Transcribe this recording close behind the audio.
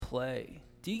play?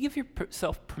 Do you give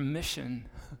yourself permission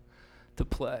to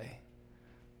play?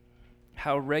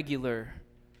 How regular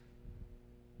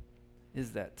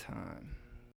is that time?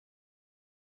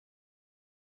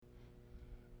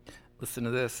 Listen to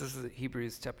this. This is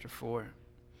Hebrews chapter 4.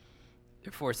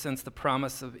 Therefore, since the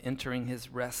promise of entering his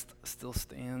rest still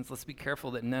stands, let's be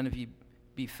careful that none of you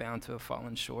be found to have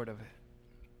fallen short of it.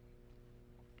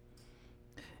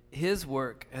 His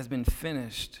work has been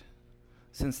finished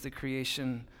since the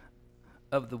creation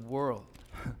of the world.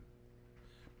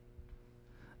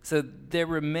 So there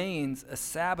remains a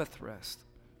Sabbath rest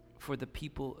for the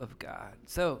people of God.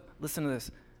 So listen to this.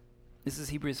 This is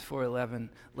Hebrews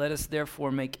 4:11. Let us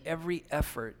therefore make every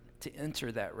effort to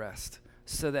enter that rest,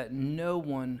 so that no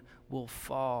one will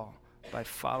fall by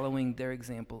following their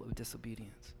example of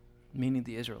disobedience, meaning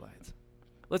the Israelites.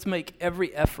 Let's make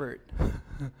every effort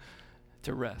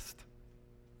to rest.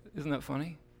 Isn't that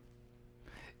funny?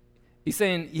 He's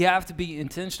saying you have to be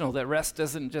intentional, that rest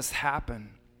doesn't just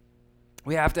happen.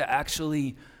 We have to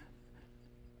actually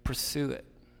pursue it.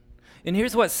 And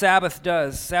here's what Sabbath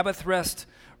does. Sabbath rest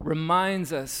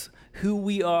reminds us who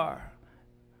we are.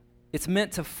 It's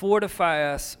meant to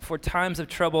fortify us for times of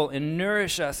trouble and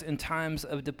nourish us in times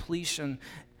of depletion.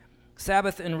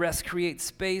 Sabbath and rest create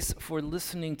space for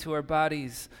listening to our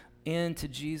bodies and to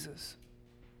Jesus.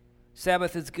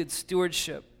 Sabbath is good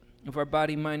stewardship of our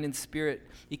body, mind, and spirit.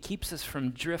 It keeps us from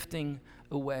drifting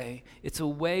away. It's a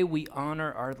way we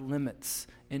honor our limits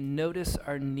and notice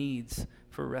our needs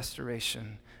for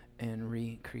restoration and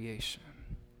recreation.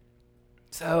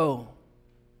 So,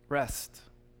 rest.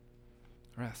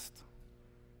 Rest.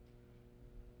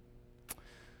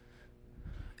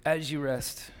 As you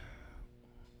rest,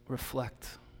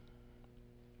 reflect.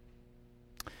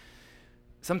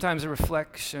 Sometimes a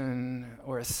reflection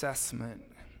or assessment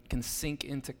can sink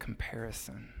into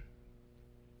comparison.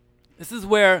 This is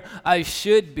where I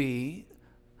should be,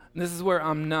 and this is where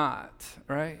I'm not,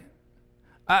 right?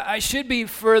 I should be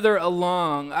further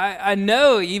along. I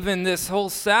know even this whole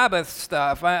Sabbath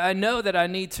stuff. I know that I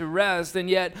need to rest, and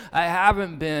yet I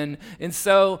haven't been. And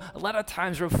so a lot of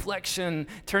times reflection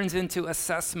turns into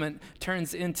assessment,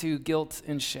 turns into guilt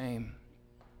and shame.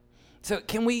 So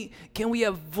can we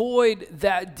avoid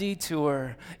that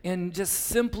detour and just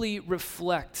simply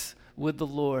reflect with the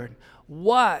Lord?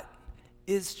 What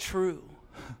is true?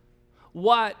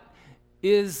 What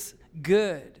is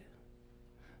good?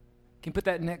 Can you put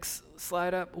that next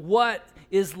slide up? What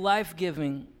is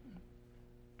life-giving?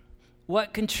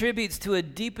 What contributes to a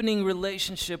deepening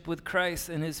relationship with Christ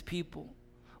and his people?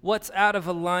 What's out of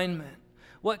alignment?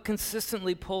 What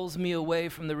consistently pulls me away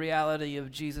from the reality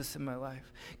of Jesus in my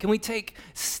life? Can we take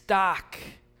stock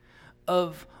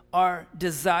of our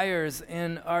desires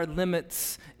and our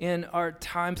limits in our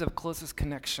times of closest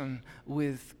connection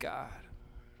with God?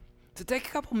 So take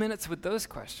a couple minutes with those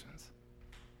questions.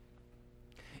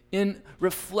 In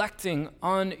reflecting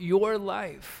on your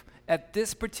life at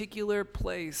this particular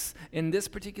place, in this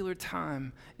particular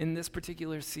time, in this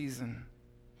particular season,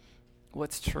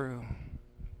 what's true?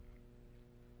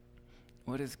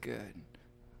 What is good?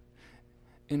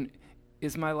 And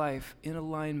is my life in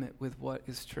alignment with what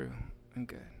is true and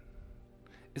good?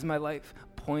 Is my life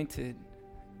pointed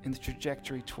in the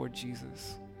trajectory toward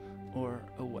Jesus or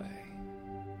away?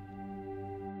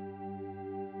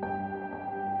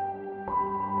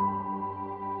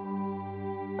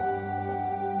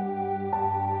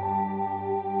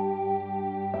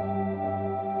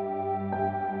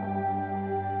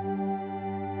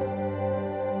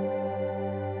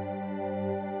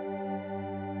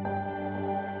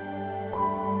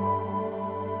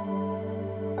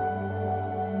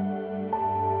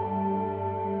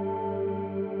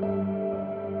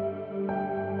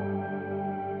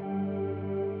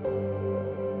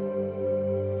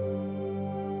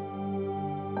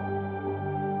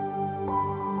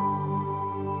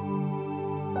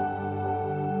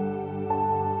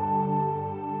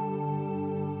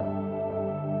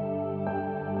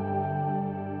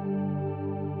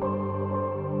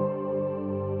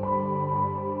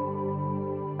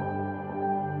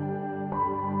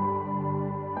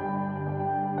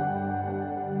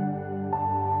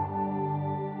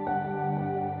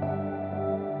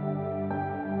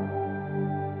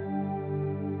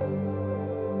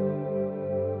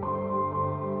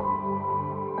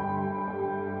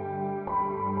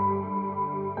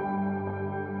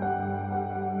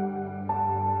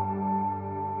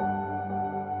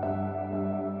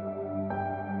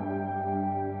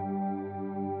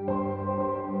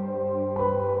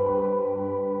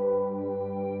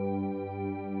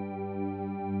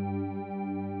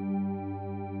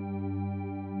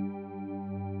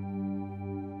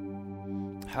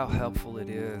 how helpful it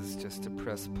is just to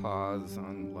press pause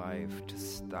on life, to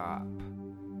stop,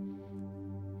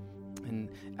 and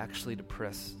actually to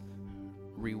press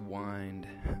rewind,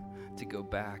 to go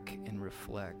back and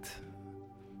reflect.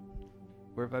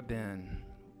 Where have I been?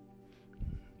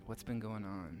 What's been going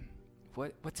on?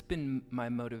 What's been my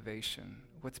motivation?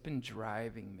 What's been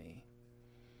driving me?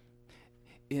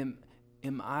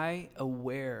 Am I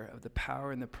aware of the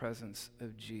power and the presence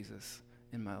of Jesus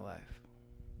in my life?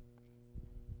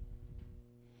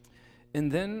 And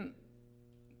then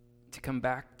to come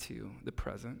back to the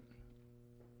present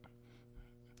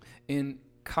and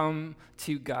come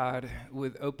to God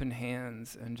with open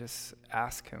hands and just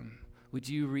ask him, would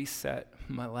you reset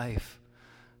my life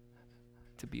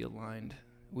to be aligned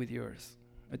with yours?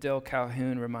 Adele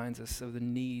Calhoun reminds us of the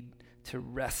need to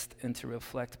rest and to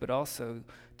reflect, but also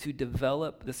to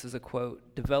develop, this is a quote,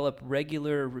 develop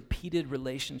regular, repeated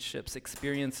relationships,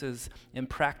 experiences, and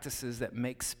practices that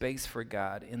make space for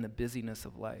God in the busyness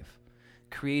of life,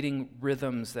 creating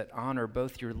rhythms that honor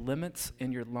both your limits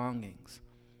and your longings,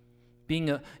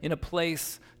 being in a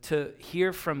place to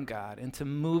hear from God and to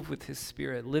move with his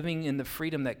Spirit, living in the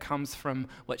freedom that comes from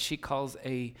what she calls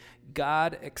a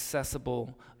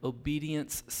God-accessible,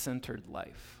 obedience-centered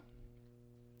life.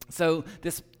 So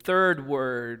this third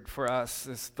word for us,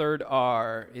 this third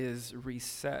R, is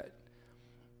reset.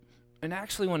 And I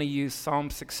actually want to use Psalm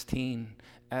 16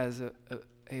 as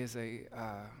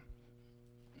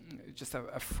just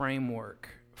a framework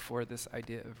for this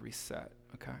idea of reset.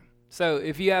 Okay. So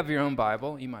if you have your own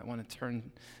Bible, you might want to turn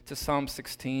to Psalm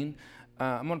 16.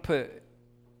 I'm going to put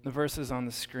the verses on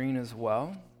the screen as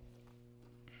well.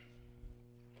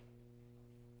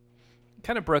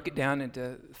 Kind of broke it down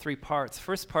into three parts.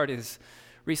 First part is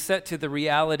reset to the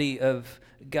reality of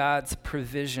God's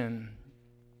provision.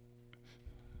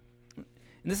 And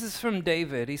this is from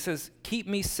David. He says, "Keep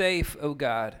me safe, O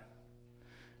God,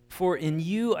 for in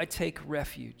you I take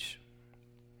refuge."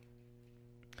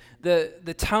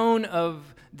 The tone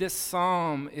of this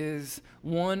psalm is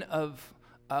one of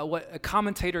what a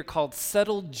commentator called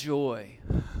settled joy.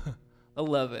 I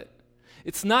love it.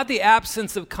 It's not the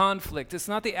absence of conflict. It's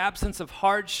not the absence of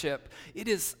hardship. It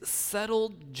is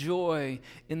settled joy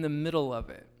in the middle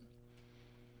of it.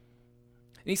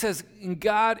 And he says,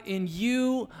 God, in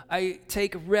you I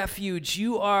take refuge.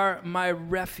 You are my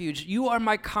refuge. You are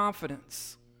my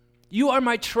confidence. You are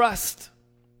my trust.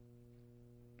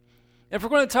 And if we're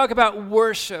going to talk about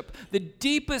worship, the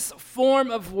deepest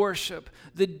form of worship,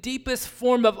 the deepest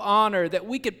form of honor that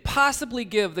we could possibly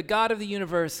give the God of the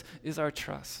universe is our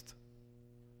trust.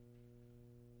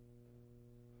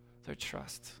 It's our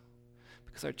trust.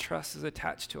 Because our trust is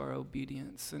attached to our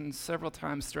obedience. And several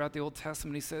times throughout the Old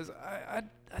Testament, he says,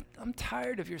 I'm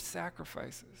tired of your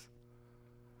sacrifices.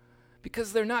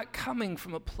 Because they're not coming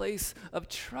from a place of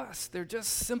trust. They're just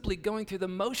simply going through the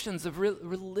motions of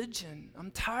religion. I'm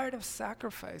tired of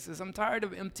sacrifices. I'm tired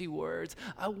of empty words.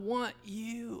 I want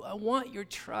you. I want your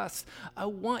trust. I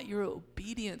want your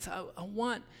obedience. I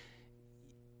want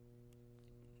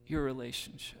your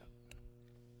relationship.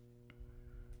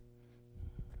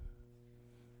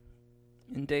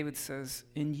 And David says,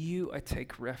 in you I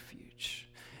take refuge.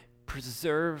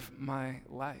 Preserve my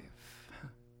life.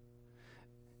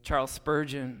 Charles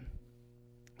Spurgeon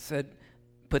said,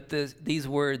 put these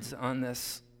words on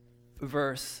this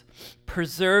verse.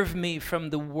 Preserve me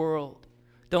from the world.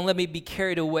 Don't let me be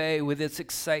carried away with its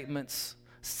excitements.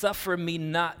 Suffer me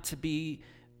not to be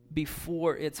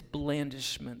before its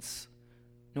blandishments,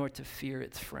 nor to fear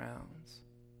its frowns.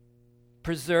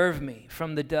 Preserve me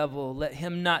from the devil. Let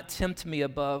him not tempt me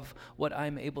above what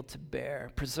I'm able to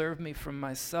bear. Preserve me from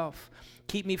myself.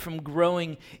 Keep me from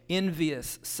growing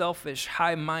envious, selfish,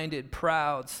 high-minded,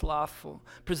 proud, slothful.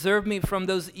 Preserve me from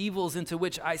those evils into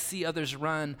which I see others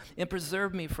run, and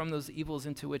preserve me from those evils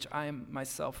into which I am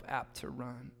myself apt to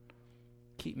run.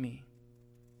 Keep me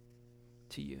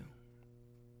to you.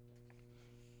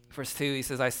 Verse 2, he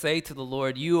says, I say to the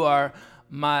Lord, you are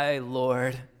my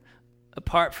Lord.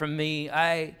 Apart from me,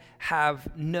 I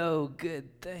have no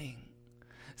good thing.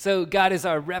 So God is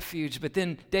our refuge, but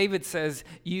then David says,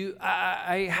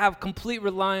 I have complete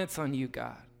reliance on you,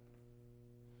 God.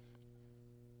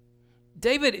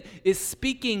 David is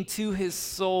speaking to his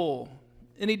soul,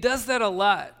 and he does that a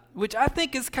lot, which I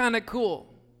think is kind of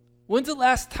cool. When's the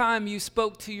last time you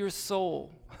spoke to your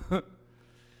soul?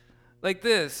 Like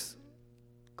this.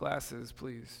 Glasses,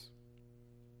 please.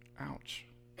 Ouch.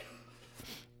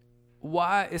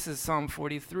 Why, this is Psalm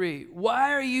 43.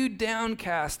 Why are you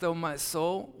downcast, O my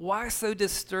soul? Why so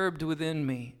disturbed within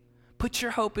me? Put your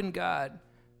hope in God,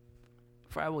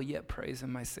 for I will yet praise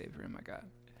him, my Savior and my God.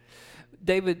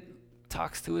 David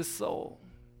talks to his soul.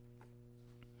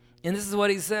 And this is what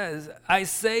he says. I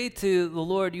say to the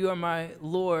Lord, you are my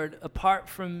Lord. Apart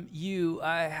from you,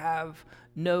 I have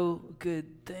no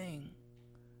good thing.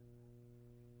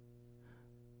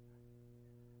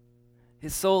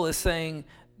 His soul is saying,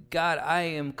 God, I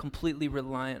am completely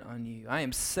reliant on you. I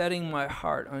am setting my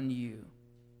heart on you.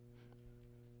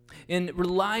 And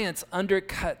reliance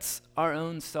undercuts our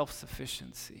own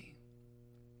self-sufficiency.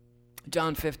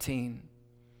 John 15,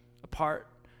 apart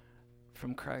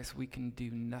from Christ, we can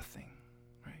do nothing,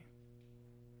 right?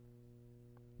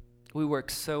 We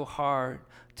work so hard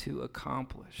to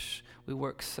accomplish. We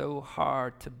work so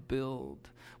hard to build.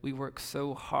 We work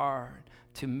so hard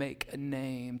to make a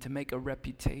name, to make a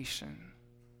reputation.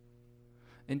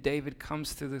 And David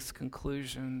comes to this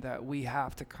conclusion that we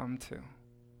have to come to,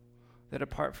 that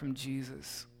apart from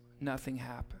Jesus, nothing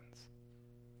happens.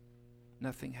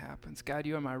 Nothing happens. God,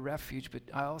 you are my refuge, but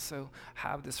I also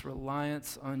have this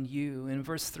reliance on you. In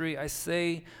verse 3, I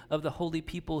say of the holy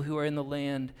people who are in the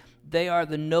land, they are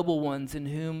the noble ones in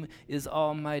whom is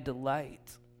all my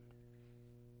delight.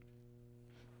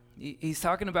 He's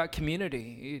talking about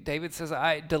community. David says,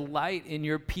 I delight in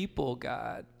your people,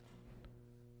 God.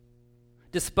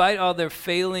 Despite all their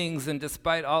failings and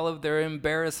despite all of their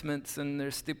embarrassments and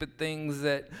their stupid things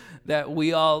that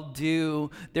we all do,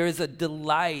 there is a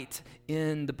delight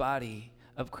in the body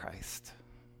of Christ.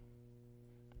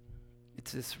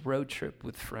 It's this road trip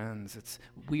with friends.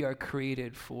 We are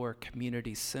created for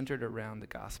community centered around the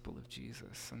gospel of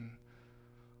Jesus. And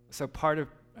so part of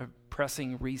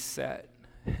pressing reset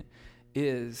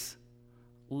is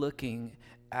looking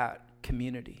at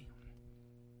community.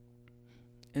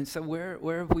 And so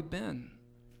where have we been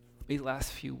these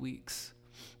last few weeks?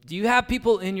 Do you have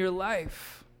people in your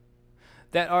life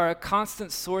that are a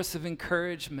constant source of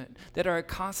encouragement, that are a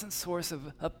constant source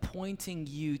of pointing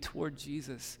you toward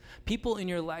Jesus? People in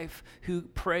your life who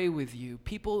pray with you,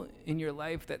 people in your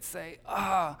life that say,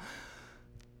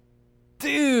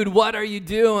 dude, what are you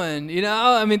doing? You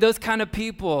know, I mean, those kind of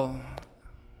people.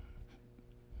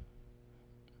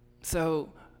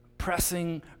 So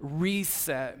pressing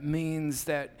reset means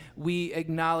that we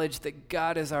acknowledge that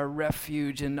God is our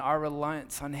refuge and our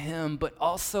reliance on him, but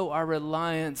also our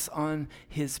reliance on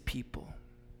his people.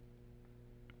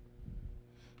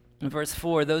 In verse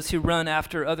 4, those who run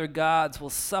after other gods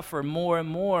will suffer more and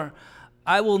more.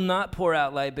 I will not pour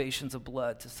out libations of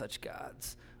blood to such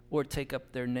gods or take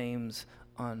up their names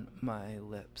on my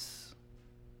lips.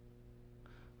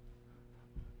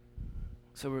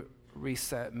 So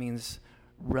reset means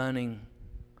running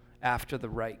after the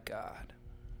right God.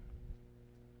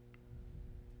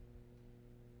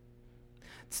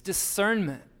 It's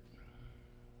discernment.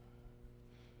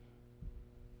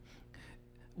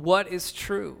 What is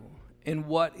true and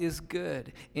what is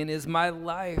good? And is my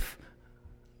life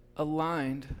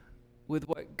aligned with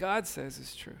what God says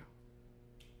is true?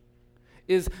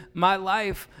 Is my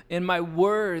life and my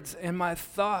words and my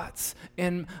thoughts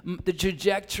and the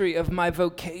trajectory of my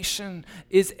vocation,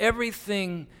 is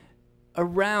everything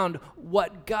around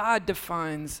what God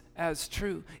defines as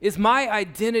true? Is my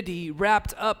identity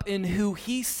wrapped up in who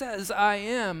he says I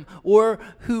am or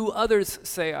who others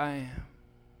say I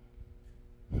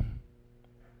am?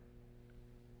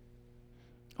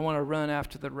 I want to run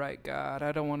after the right God.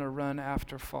 I don't want to run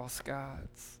after false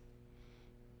gods.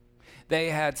 They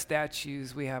had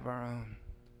statues, we have our own.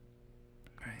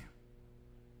 Right?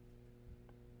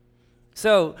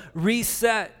 So,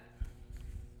 reset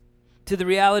to the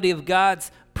reality of God's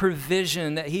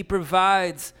provision, that he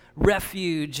provides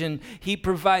refuge and he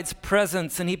provides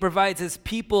presence and he provides his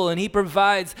people and he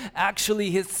provides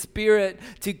actually his spirit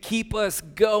to keep us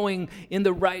going in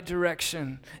the right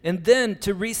direction. And then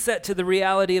to reset to the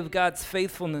reality of God's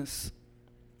faithfulness.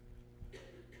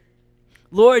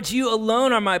 Lord, you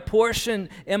alone are my portion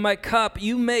and my cup.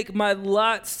 You make my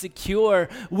lot secure.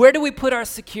 Where do we put our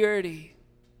security?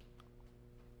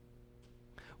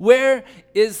 Where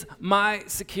is my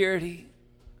security?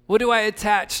 What do I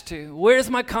attach to? Where's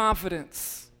my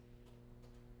confidence?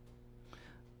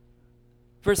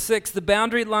 Verse 6, the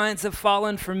boundary lines have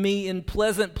fallen for me in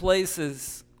pleasant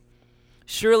places.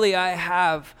 Surely I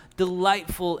have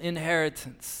delightful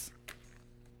inheritance.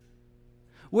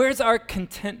 Where's our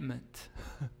contentment?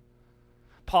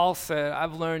 Paul said,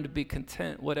 I've learned to be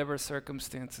content whatever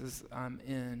circumstances I'm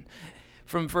in.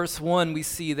 From verse 1, we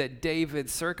see that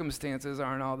David's circumstances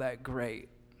aren't all that great.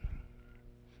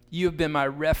 You have been my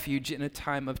refuge in a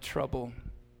time of trouble.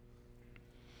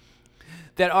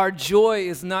 That our joy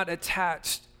is not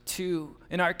attached to,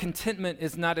 and our contentment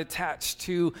is not attached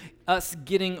to us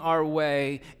getting our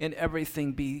way and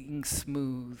everything being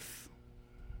smooth.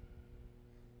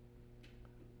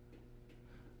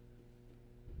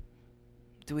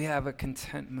 Do we have a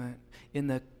contentment in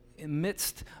the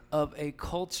midst of a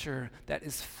culture that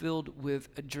is filled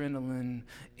with adrenaline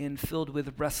and filled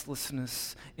with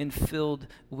restlessness and filled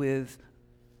with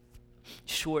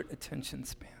short attention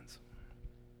spans?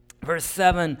 Verse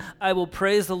 7, I will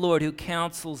praise the Lord who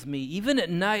counsels me. Even at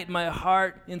night, my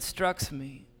heart instructs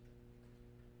me.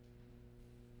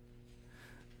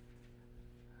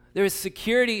 There is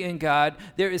security in God.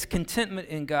 There is contentment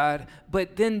in God.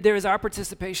 But then there is our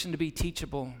participation to be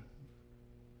teachable,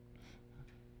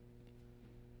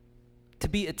 to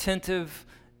be attentive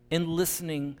in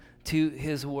listening to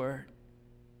his word.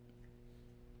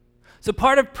 So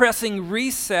part of pressing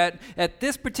reset at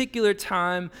this particular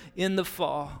time in the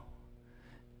fall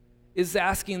is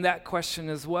asking that question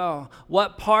as well.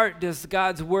 What part does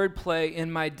God's word play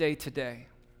in my day-to-day?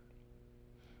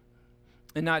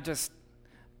 And not just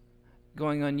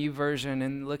going on YouVersion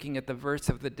and looking at the verse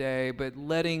of the day, but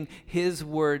letting his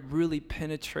word really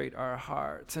penetrate our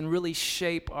hearts and really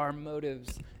shape our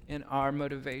motives and our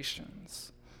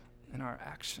motivations and our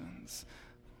actions,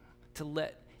 to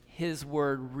let his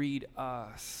word read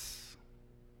us.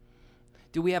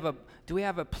 Do we have a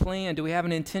plan? Do we have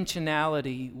an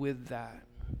intentionality with that?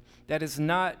 That is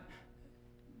not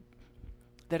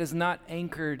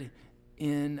anchored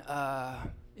in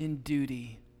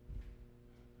duty,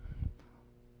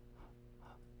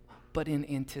 but in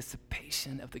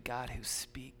anticipation of the God who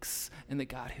speaks and the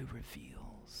God who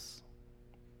reveals.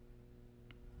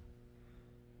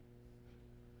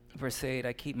 Verse 8,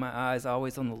 I keep my eyes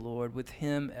always on the Lord. With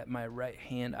him at my right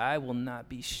hand, I will not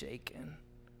be shaken.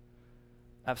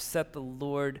 I've set the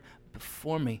Lord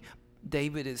before me.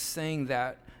 David is saying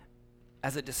that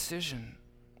as a decision.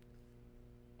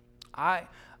 I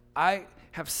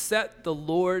have set the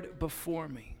Lord before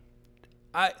me.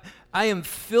 I am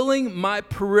filling my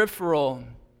peripheral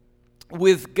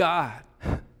with God.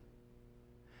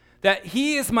 That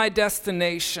he is my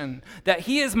destination, that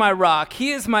he is my rock,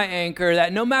 he is my anchor,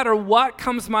 that no matter what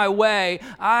comes my way,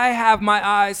 I have my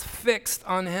eyes fixed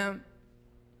on him.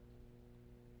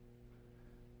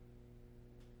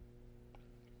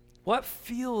 What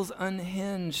feels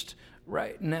unhinged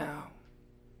right now?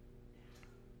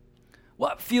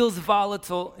 What feels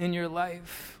volatile in your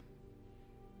life?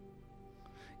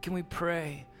 Can we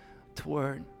pray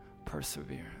toward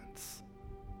perseverance?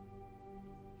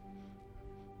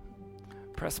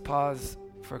 Press pause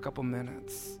for a couple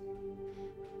minutes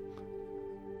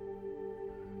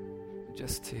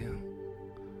just to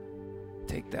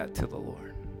take that to the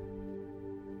Lord.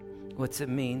 What's it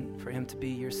mean for him to be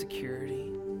your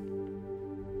security?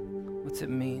 What's it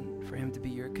mean for him to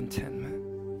be your contentment?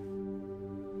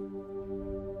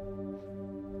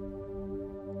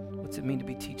 What's it mean to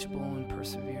be teachable and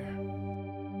persevere?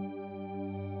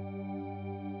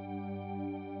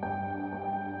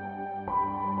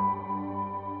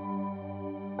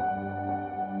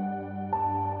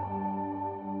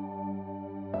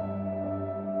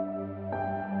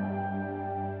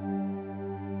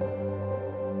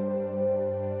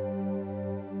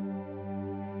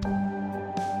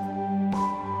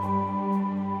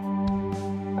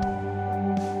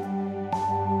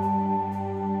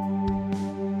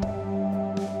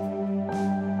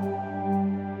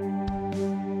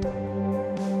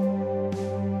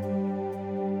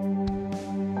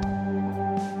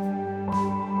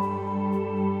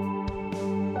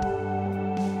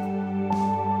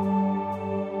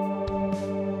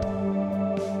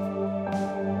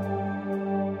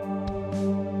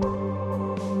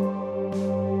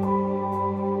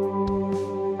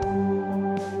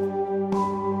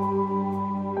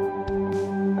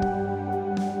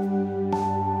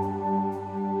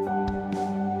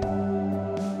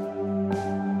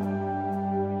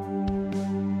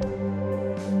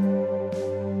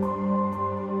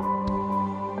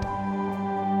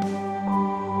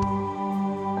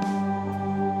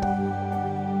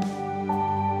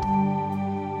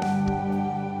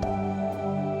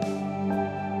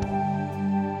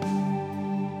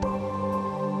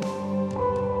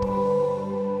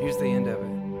 The end of it.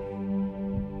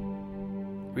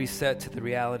 Reset to the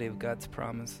reality of God's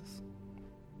promises.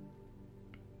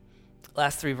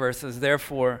 Last three verses.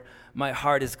 Therefore, my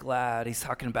heart is glad. He's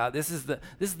talking about this is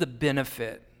the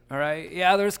benefit. All right.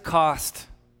 Yeah, there's cost.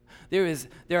 There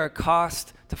are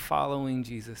costs to following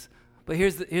Jesus. But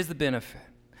here's the benefit.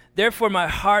 Therefore, my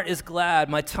heart is glad.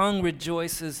 My tongue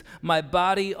rejoices. My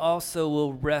body also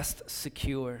will rest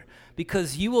secure.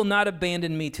 Because you will not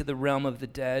abandon me to the realm of the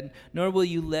dead, nor will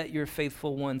you let your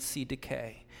faithful one see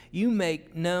decay. You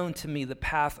make known to me the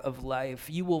path of life.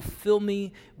 You will fill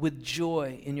me with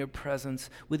joy in your presence,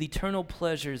 with eternal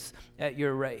pleasures at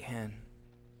your right hand.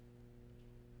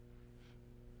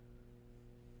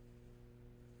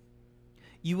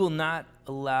 You will not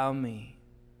allow me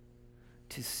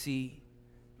to see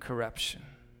corruption.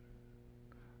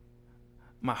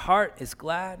 My heart is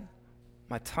glad,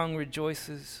 my tongue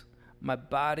rejoices, my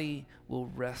body will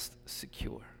rest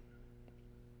secure.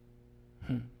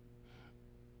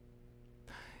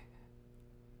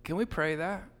 Can we pray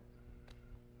that?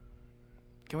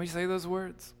 Can we say those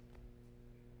words?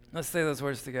 Let's say those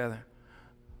words together.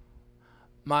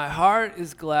 My heart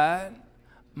is glad,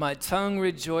 my tongue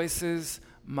rejoices,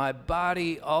 my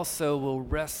body also will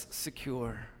rest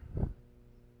secure.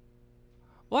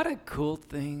 What a cool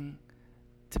thing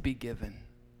to be given.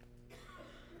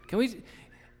 Can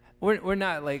we're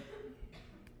not like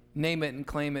name it and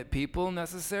claim it people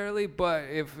necessarily, but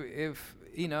if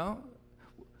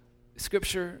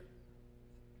Scripture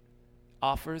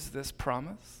offers this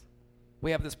promise.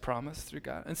 We have this promise through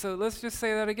God. And so let's just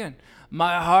say that again.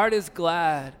 My heart is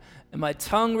glad, and my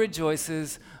tongue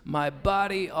rejoices. My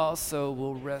body also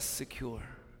will rest secure.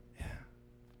 Yeah.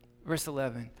 Verse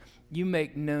 11. You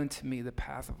make known to me the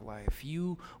path of life.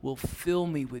 You will fill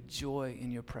me with joy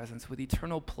in your presence, with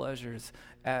eternal pleasures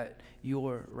at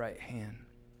your right hand.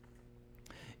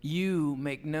 You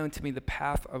make known to me the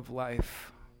path of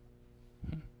life.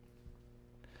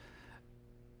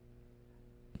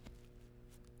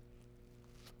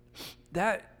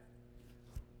 That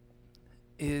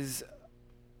is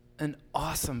an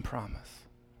awesome promise.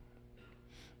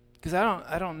 Because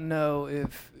I don't know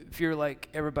if you're like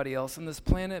everybody else on this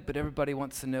planet, but everybody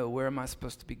wants to know, where am I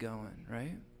supposed to be going,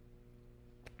 right?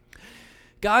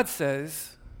 God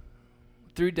says,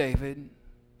 through David,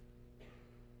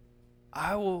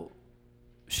 I will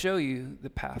show you the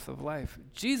path of life.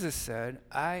 Jesus said,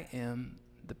 I am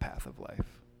the path of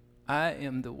life. I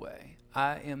am the way.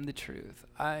 I am the truth.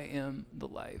 I am the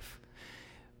life.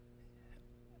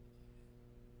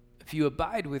 If you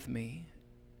abide with me,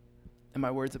 and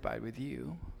my words abide with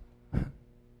you,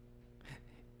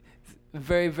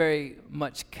 very, very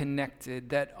much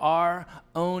connected, that our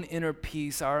own inner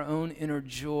peace, our own inner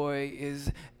joy is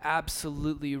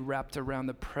absolutely wrapped around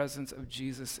the presence of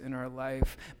Jesus in our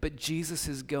life. But Jesus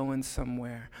is going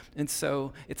somewhere. And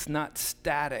so it's not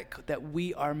static, that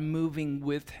we are moving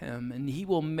with him. And he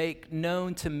will make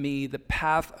known to me the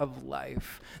path of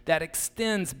life that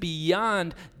extends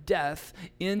beyond death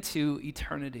into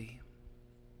eternity.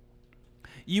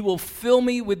 You will fill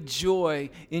me with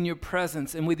joy in your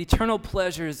presence and with eternal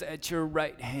pleasures at your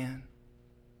right hand.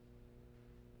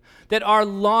 That our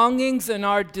longings and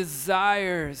our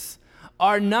desires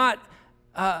are not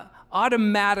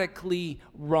automatically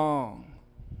wrong.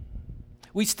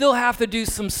 We still have to do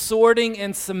some sorting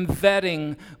and some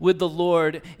vetting with the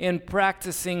Lord and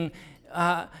practicing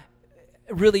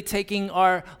really taking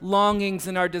our longings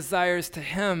and our desires to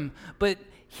him. But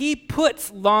he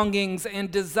puts longings and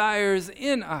desires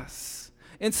in us.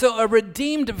 And so a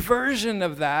redeemed version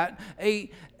of that, a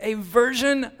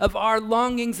version of our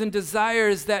longings and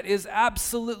desires that is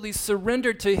absolutely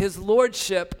surrendered to his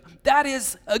lordship, that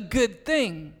is a good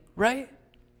thing, right?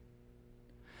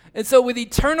 And so with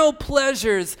eternal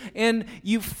pleasures, and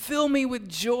you fill me with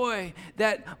joy,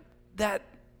 that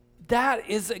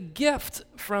is a gift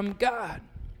from God.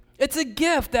 It's a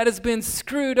gift that has been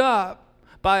screwed up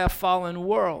by a fallen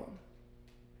world.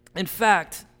 In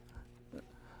fact,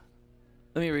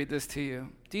 let me read this to you.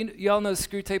 Do y'all know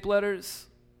Screw Tape Letters?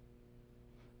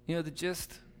 You know the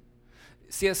gist?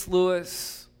 C.S.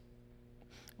 Lewis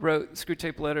wrote Screw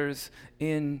Tape Letters,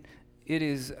 and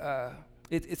it's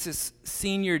this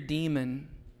senior demon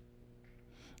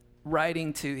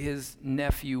writing to his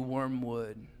nephew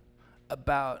Wormwood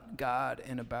about God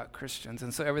and about Christians.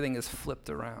 And so everything is flipped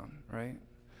around, right?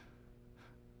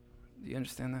 Do you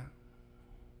understand that?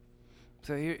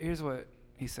 So here's what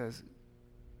he says.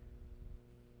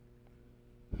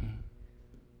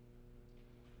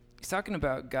 He's talking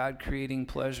about God creating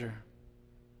pleasure.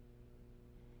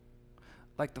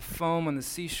 Like the foam on the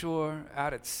seashore,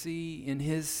 out at sea, in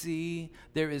his sea,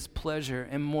 there is pleasure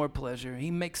and more pleasure. He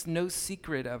makes no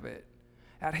secret of it.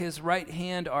 At his right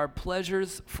hand are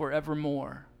pleasures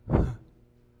forevermore.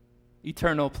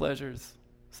 Eternal pleasures.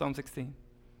 Psalm 16.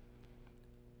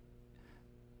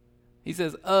 He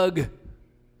says, ugh,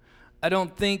 I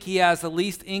don't think he has the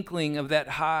least inkling of that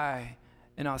high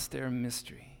and austere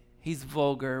mystery. He's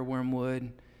vulgar,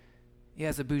 Wormwood. He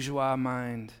has a bourgeois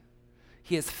mind.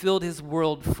 He has filled his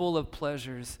world full of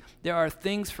pleasures. There are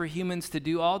things for humans to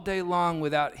do all day long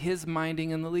without his minding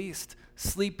in the least.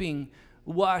 Sleeping,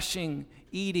 washing,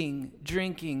 eating,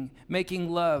 drinking,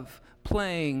 making love,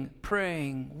 playing,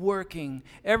 praying, working,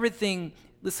 everything.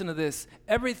 Listen to this.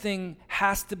 Everything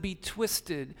has to be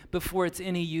twisted before it's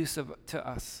any use to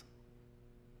us.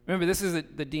 Remember, this is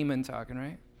the demon talking,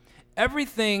 right?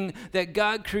 Everything that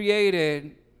God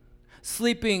created,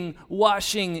 sleeping,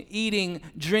 washing, eating,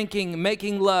 drinking,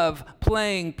 making love,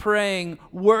 playing, praying,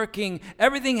 working,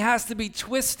 everything has to be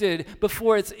twisted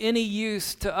before it's any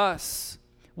use to us.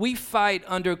 We fight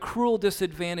under cruel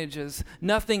disadvantages.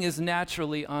 Nothing is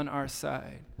naturally on our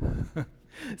side.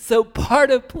 So part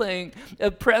of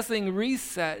pressing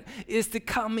reset is to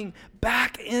coming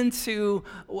back into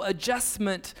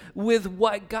adjustment with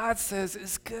what God says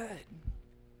is good,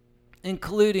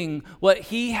 including what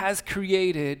he has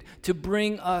created to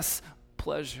bring us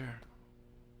pleasure,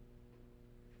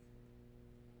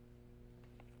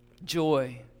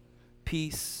 joy,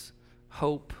 peace,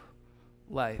 hope,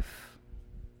 life,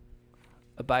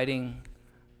 abiding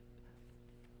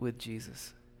with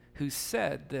Jesus, who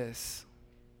said this,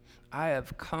 I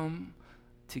have come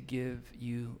to give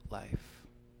you life,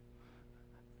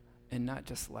 and not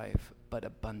just life, but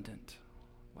abundant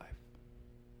life.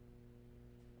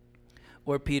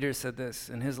 Or Peter said this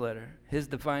in his letter, his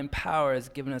divine power has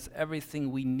given us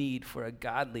everything we need for a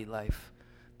godly life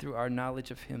through our knowledge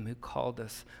of him who called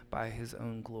us by his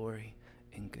own glory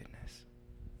and goodness.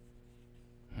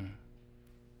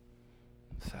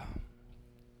 So,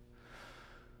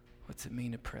 what's it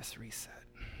mean to press reset?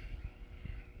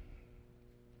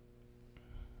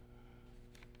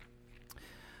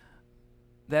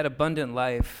 That abundant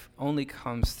life only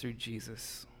comes through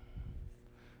Jesus.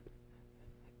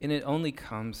 And it only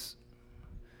comes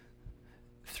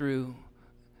through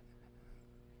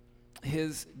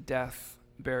his death,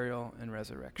 burial, and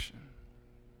resurrection.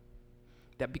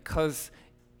 That because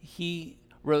he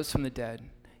rose from the dead,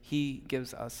 he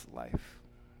gives us life.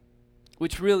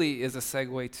 Which really is a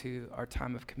segue to our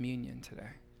time of communion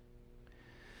today.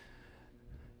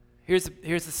 Here's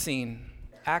the scene.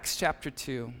 Acts chapter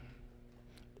 2.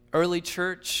 Early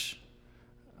church,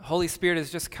 Holy Spirit has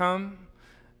just come.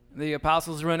 The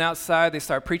apostles run outside. They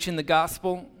start preaching the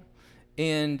gospel.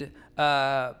 And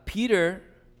Peter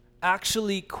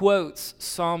actually quotes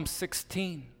Psalm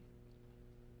 16.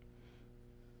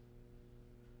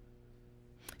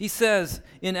 He says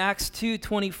in Acts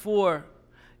 2:24,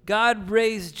 God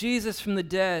raised Jesus from the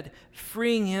dead,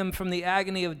 freeing him from the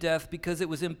agony of death because it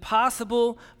was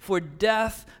impossible for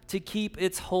death to keep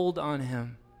its hold on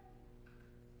him.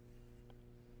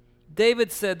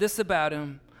 David said this about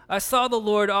him, I saw the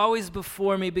Lord always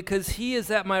before me because he is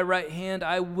at my right hand.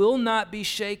 I will not be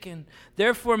shaken.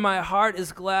 Therefore my heart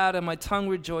is glad and my tongue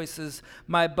rejoices.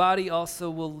 My body also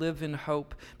will live in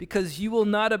hope because you will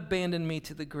not abandon me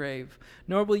to the grave,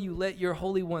 nor will you let your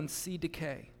Holy One see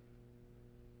decay.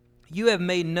 You have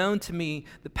made known to me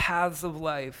the paths of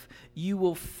life. You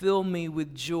will fill me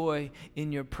with joy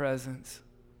in your presence.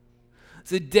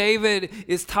 So David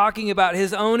is talking about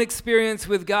his own experience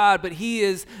with God, but he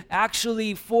is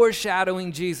actually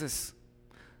foreshadowing Jesus.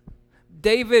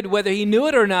 David, whether he knew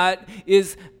it or not,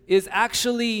 is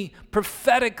actually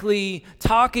prophetically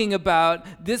talking about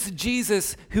this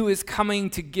Jesus who is coming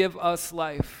to give us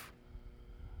life.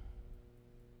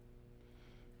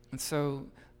 And so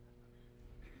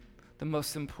the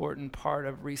most important part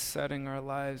of resetting our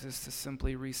lives is to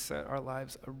simply reset our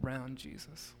lives around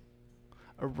Jesus,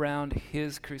 around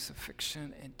his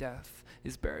crucifixion and death,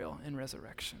 his burial and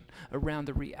resurrection, around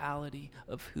the reality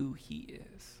of who he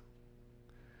is.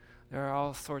 There are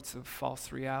all sorts of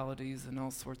false realities and all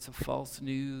sorts of false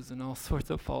news and all sorts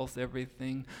of false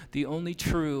everything. The only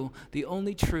true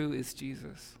is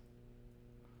Jesus.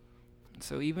 And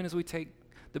so even as we take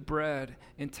the bread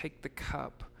and take the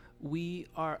cup, we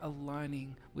are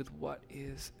aligning with what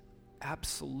is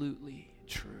absolutely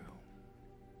true.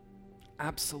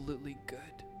 Absolutely good.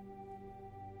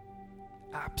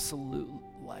 Absolute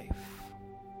life.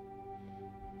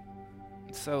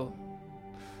 So,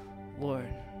 Lord,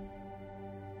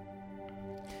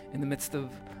 in the midst of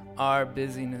our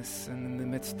busyness and in the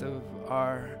midst of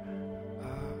our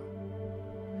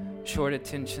short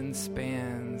attention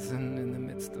spans and in the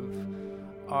midst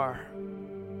of our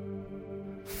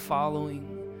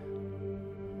following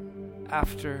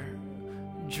after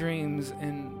dreams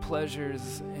and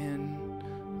pleasures and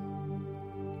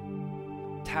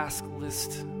task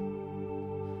list,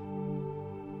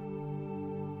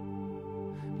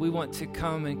 we want to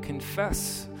come and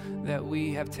confess that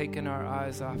we have taken our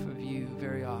eyes off of you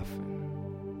very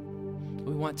often.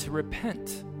 We want to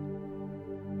repent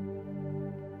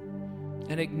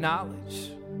and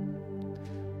acknowledge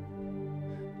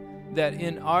that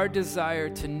in our desire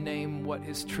to name what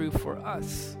is true for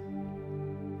us,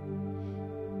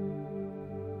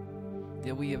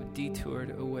 that we have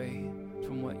detoured away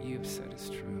from what you've said is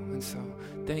true. And so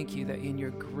thank you that in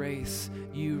your grace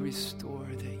you restore,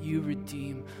 that you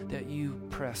redeem, that you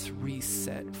press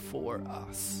reset for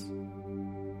us.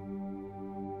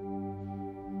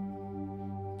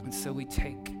 And so we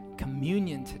take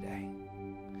communion today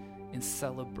in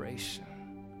celebration